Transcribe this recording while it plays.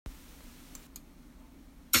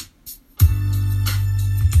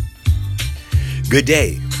Good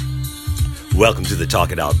day. Welcome to the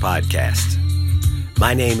Talk It Out podcast.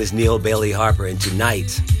 My name is Neil Bailey Harper, and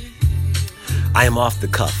tonight I am off the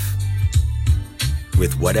cuff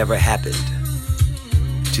with whatever happened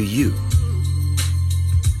to you.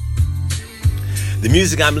 The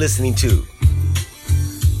music I'm listening to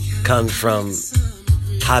comes from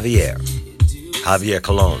Javier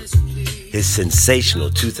Colon. His sensational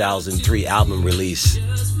 2003 album release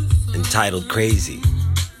entitled Crazy.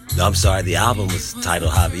 No, I'm sorry, the album was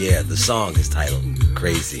titled Javier. The song is titled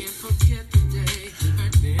Crazy.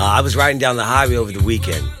 I was riding down the highway over the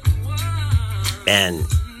weekend, and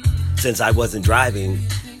since I wasn't driving,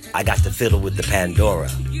 I got to fiddle with the Pandora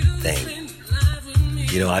thing.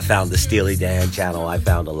 You know, I found the Steely Dan channel. I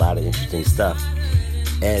found a lot of interesting stuff.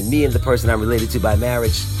 And me and the person I'm related to by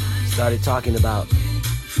marriage started talking about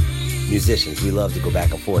musicians. We love to go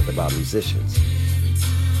back and forth about musicians.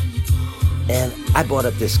 And I brought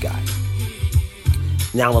up this guy.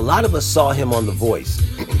 Now, a lot of us saw him on The Voice.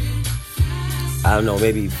 I don't know,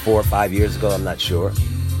 maybe 4 or 5 years ago, I'm not sure.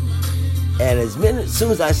 And as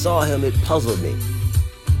soon as I saw him, it puzzled me.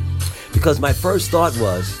 Because my first thought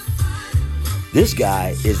was, this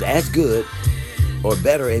guy is as good or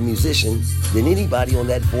better a musician than anybody on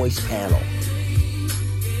that Voice panel.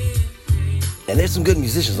 And there's some good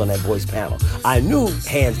musicians on that Voice panel. I knew,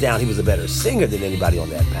 hands down, he was a better singer than anybody on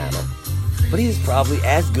that panel. But he's probably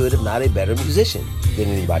as good, if not a better musician than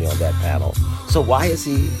anybody on that panel. So why is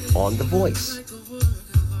he on The Voice?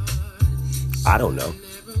 I don't know.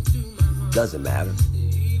 Doesn't matter.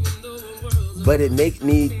 But it makes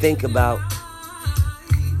me think about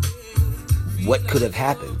what could have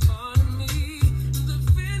happened.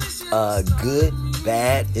 Good,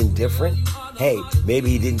 bad, indifferent. Hey, maybe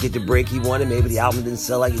he didn't get the break he wanted. Maybe the album didn't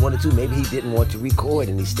sell like he wanted to. Maybe he didn't want to record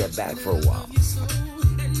and he stepped back for a while.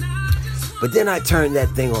 But then I turned that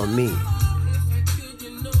thing on me.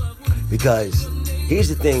 Because here's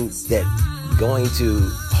the thing that going to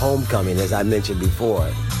homecoming, as I mentioned before,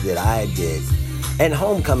 that I did. And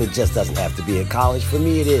homecoming just doesn't have to be at college. For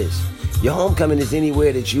me, it is. Your homecoming is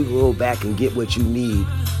anywhere that you go back and get what you need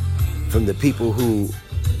from the people who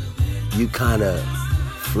you kind of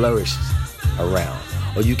flourished around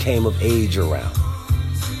or you came of age around.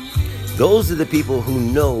 Those are the people who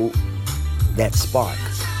know that spark.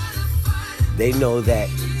 They know that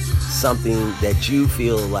something that you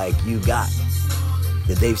feel like you got,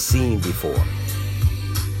 that they've seen before,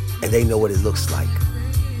 and they know what it looks like.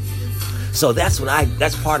 So that's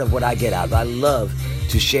part of what I get out of it. I love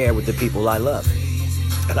to share with the people I love,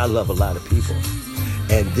 and I love a lot of people.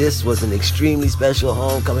 And this was an extremely special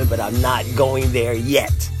homecoming, but I'm not going there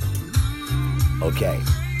yet. Okay,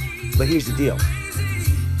 but here's the deal.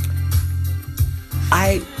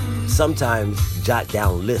 I sometimes jot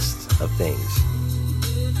down lists of things.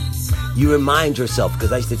 You remind yourself,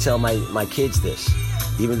 because I used to tell my kids this,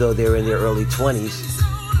 even though they're in their early 20s,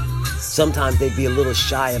 sometimes they'd be a little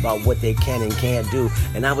shy about what they can and can't do.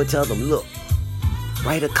 And I would tell them, look,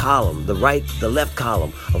 write a column, the left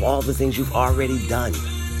column of all the things you've already done,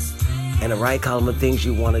 and a right column of things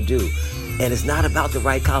you want to do. And it's not about the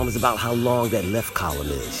right column, it's about how long that left column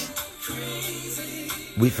is.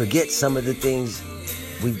 We forget some of the things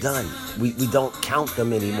we've done. We don't count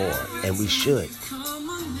them anymore, and we should.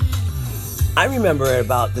 I remember at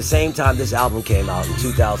about the same time this album came out in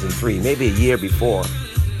 2003, maybe a year before,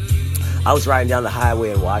 I was riding down the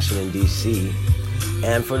highway in Washington, D.C.,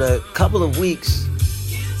 and for the couple of weeks,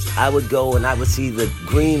 I would go and I would see the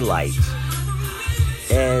green light.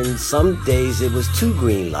 And some days it was 2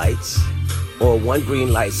 green lights, or 1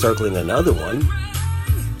 green light circling another one.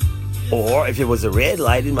 Or if it was a red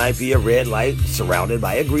light, it might be a red light surrounded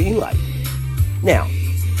by a green light. Now,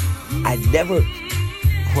 I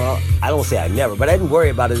don't say I never, but I didn't worry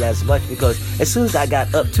about it as much because as soon as I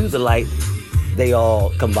got up to the light, they all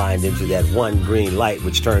combined into that 1 green light,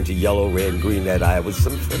 which turned to yellow, red, and green that I was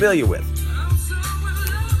familiar with.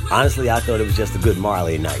 Honestly, I thought it was just a good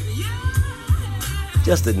Marley night.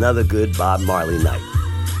 Just another good Bob Marley night.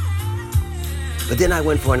 But then I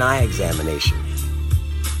went for an eye examination.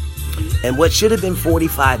 And what should have been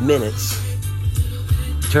 45 minutes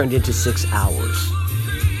turned into 6 hours.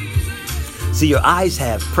 See, your eyes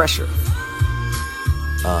have pressure.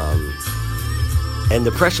 And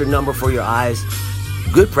the pressure number for your eyes,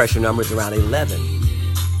 good pressure number, is around 11.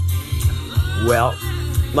 Well,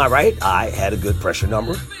 my right eye had a good pressure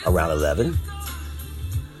number, around 11.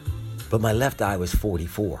 But my left eye was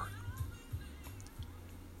 44.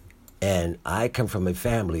 And I come from a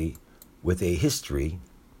family with a history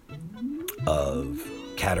of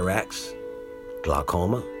cataracts,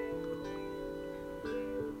 glaucoma,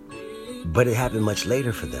 but it happened much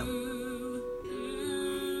later for them.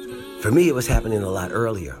 For me, it was happening a lot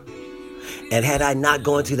earlier. And had I not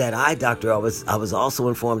gone to that eye doctor, I was also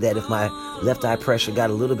informed that if my left eye pressure got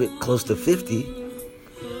a little bit close to 50,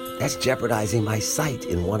 that's jeopardizing my sight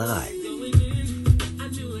in one eye.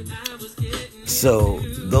 So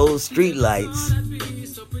those street lights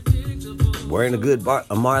weren't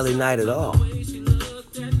a Marley night at all.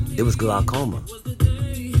 It was glaucoma.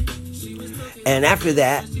 And after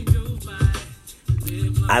that,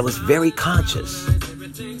 I was very conscious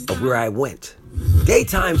of where I went.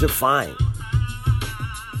 Daytimes are fine.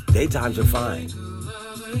 Daytimes are fine.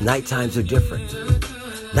 Nighttimes are different.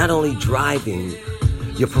 Not only driving,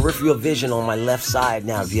 your peripheral vision on my left side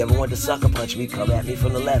now, if you ever want to sucker punch me, come at me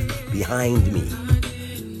from the left, behind me.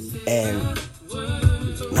 And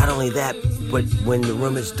not only that, but when the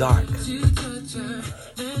room is dark,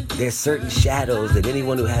 there's certain shadows that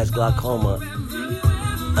anyone who has glaucoma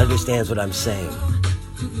understands what I'm saying.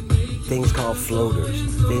 Things called floaters,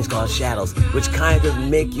 things called shadows, which kind of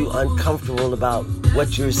make you uncomfortable about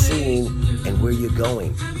what you're seeing and where you're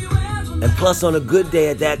going. And plus, on a good day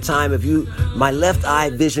at that time, my left eye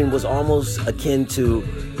vision was almost akin to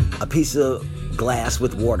a piece of glass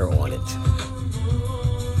with water on it.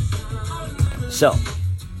 So,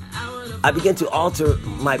 I began to alter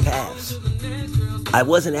my paths. I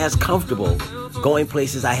wasn't as comfortable going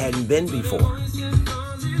places I hadn't been before.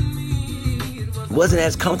 Wasn't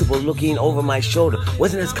as comfortable looking over my shoulder.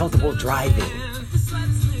 Wasn't as comfortable driving.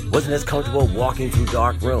 Wasn't as comfortable walking through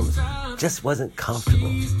dark rooms. Just wasn't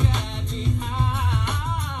comfortable.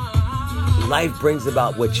 Life brings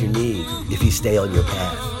about what you need if you stay on your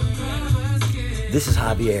path. This is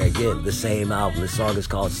Javier again, the same album. The song is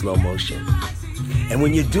called Slow Motion. And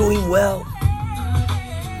when you're doing well,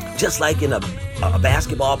 just like in a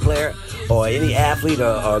basketball player or any athlete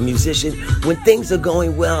or a musician, when things are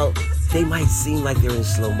going well, they might seem like they're in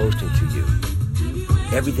slow motion to you.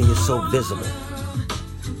 Everything is so visible.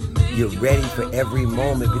 You're ready for every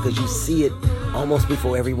moment because you see it almost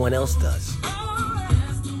before everyone else does.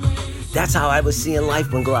 That's how I was seeing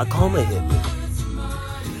life when glaucoma hit me.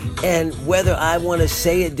 And whether I want to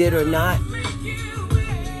say it did or not,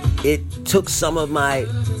 it took some of my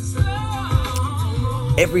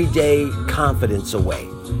everyday confidence away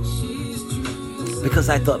because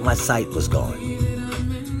I thought my sight was gone.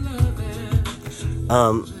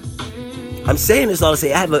 I'm saying this all to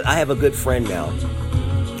say I have a good friend now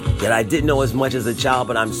that I didn't know as much as a child,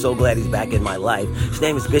 but I'm so glad he's back in my life. His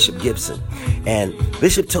name is Bishop Gibson. And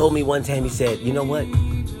Bishop told me one time, he said, you know what?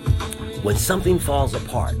 When something falls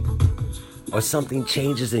apart or something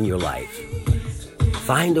changes in your life,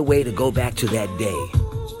 find a way to go back to that day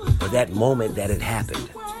or that moment that it happened.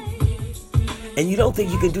 And you don't think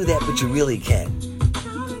you can do that, but you really can.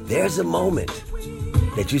 There's a moment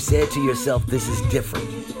that you said to yourself, this is different,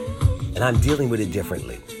 and I'm dealing with it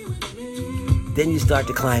differently. Then you start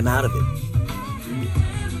to climb out of it.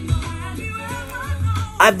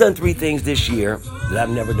 I've done 3 things this year that I've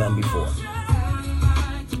never done before.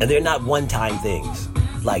 And they're not one-time things,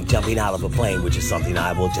 like jumping out of a plane, which is something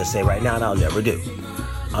I will just say right now and I'll never do.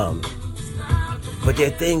 But they're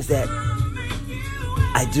things that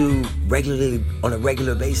I do regularly, on a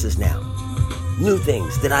regular basis now. New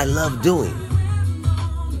things that I love doing.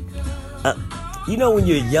 You know, when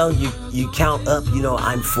you're young, you count up,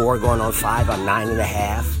 I'm 4 going on 5, I'm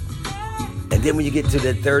 9.5. And then when you get to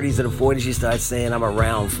the 30s or the 40s, you start saying I'm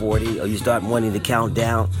around 40, or you start wanting to count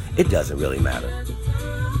down. It doesn't really matter.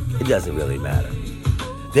 It doesn't really matter.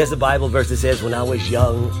 There's a Bible verse that says, when I was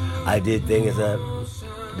young, I did things that...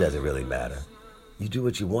 It doesn't really matter. You do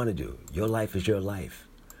what you want to do. Your life is your life.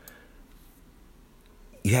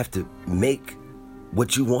 You have to make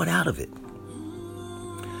what you want out of it.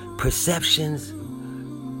 Perceptions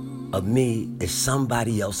of me is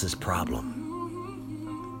somebody else's problem.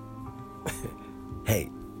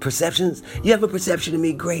 Hey, perceptions, you have a perception of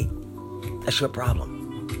me, great. That's your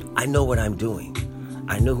problem. I know what I'm doing.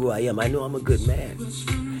 I know who I am. I know I'm a good man.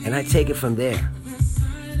 And I take it from there.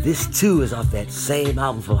 This too is off that same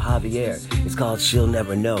album from Javier. It's called She'll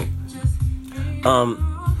Never Know.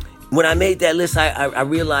 When I made that list, I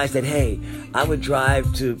realized that, hey, I would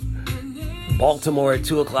drive to Baltimore at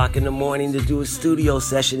 2 o'clock in the morning to do a studio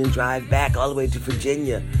session and drive back all the way to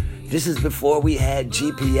Virginia. This is before we had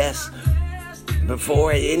GPS,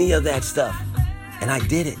 before any of that stuff. And I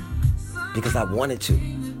did it because I wanted to,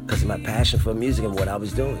 because of my passion for music and what I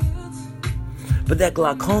was doing. But that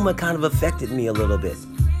glaucoma kind of affected me a little bit.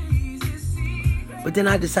 But then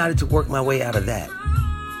I decided to work my way out of that.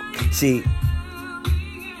 See,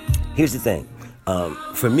 here's the thing.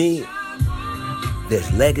 For me,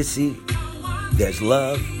 there's legacy, there's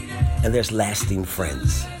love, and there's lasting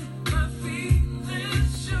friends.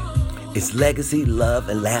 It's legacy, love,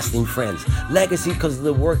 and lasting friends. Legacy because of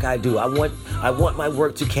the work I do. I want my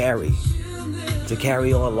work to carry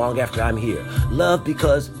on long after I'm here. Love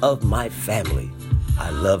because of my family. I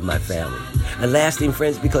love my family. And lasting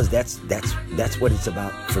friends because that's what it's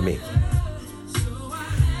about for me.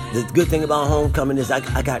 The good thing about homecoming is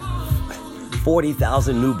I got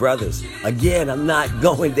 40,000 new brothers. Again, I'm not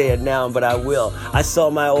going there now, but I will. I saw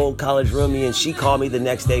my old college roomie and she called me the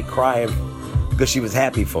next day crying because she was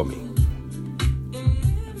happy for me.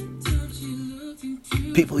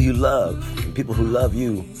 People you love, and people who love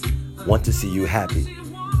you, want to see you happy.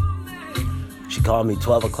 She called me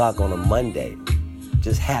 12 o'clock on a Monday,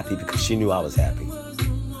 just happy because she knew I was happy.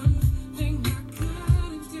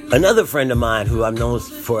 Another friend of mine who I've known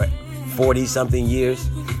for 40-something years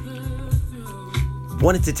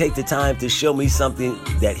wanted to take the time to show me something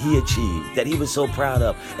that he achieved, that he was so proud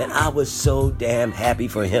of, and I was so damn happy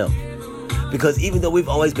for him. Because even though we've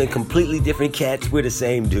always been completely different cats, we're the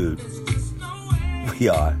same dude. We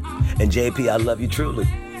are. And JP, I love you truly.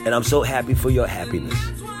 And I'm so happy for your happiness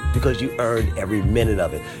because you earned every minute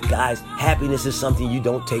of it. Guys, happiness is something you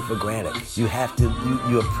don't take for granted. You have to,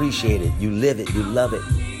 you appreciate it. You live it. You love it.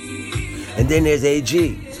 And then there's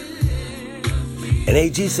AG. And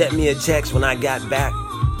AG sent me a text when I got back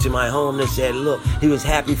to my home that said, look, he was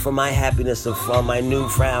happy for my happiness and from my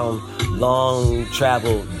newfound long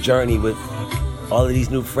travel journey with all of these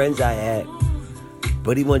new friends I had.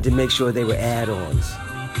 But he wanted to make sure they were add-ons.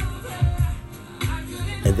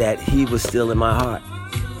 And that he was still in my heart.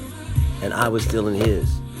 And I was still in his.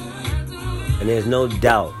 And there's no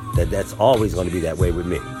doubt that that's always going to be that way with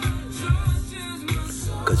me.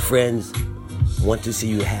 Because friends want to see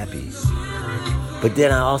you happy. But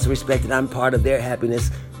then I also respect that I'm part of their happiness.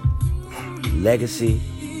 Legacy,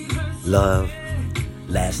 love,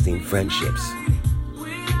 lasting friendships.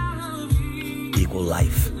 Equal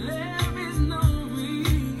life.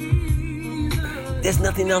 There's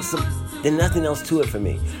nothing else to it for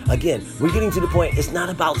me. Again, we're getting to the point, it's not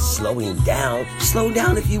about slowing down. Slow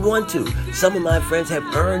down if you want to. Some of my friends have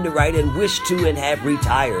earned the right and wish to and have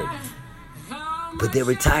retired. But they're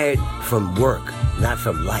retired from work, not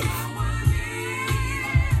from life.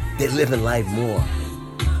 They're living life more.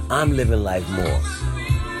 I'm living life more.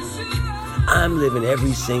 I'm living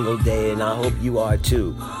every single day, and I hope you are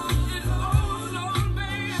too.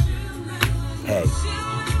 Hey.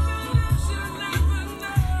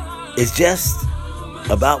 It's just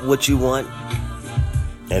about what you want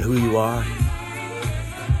and who you are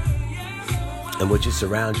and what you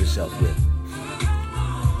surround yourself with.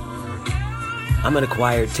 I'm an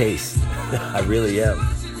acquired taste. I really am.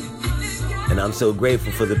 And I'm so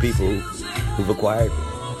grateful for the people who've acquired me.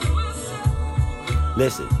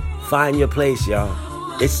 Listen, find your place, y'all.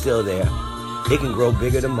 It's still there. It can grow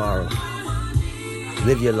bigger tomorrow.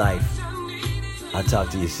 Live your life. I'll talk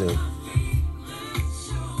to you soon.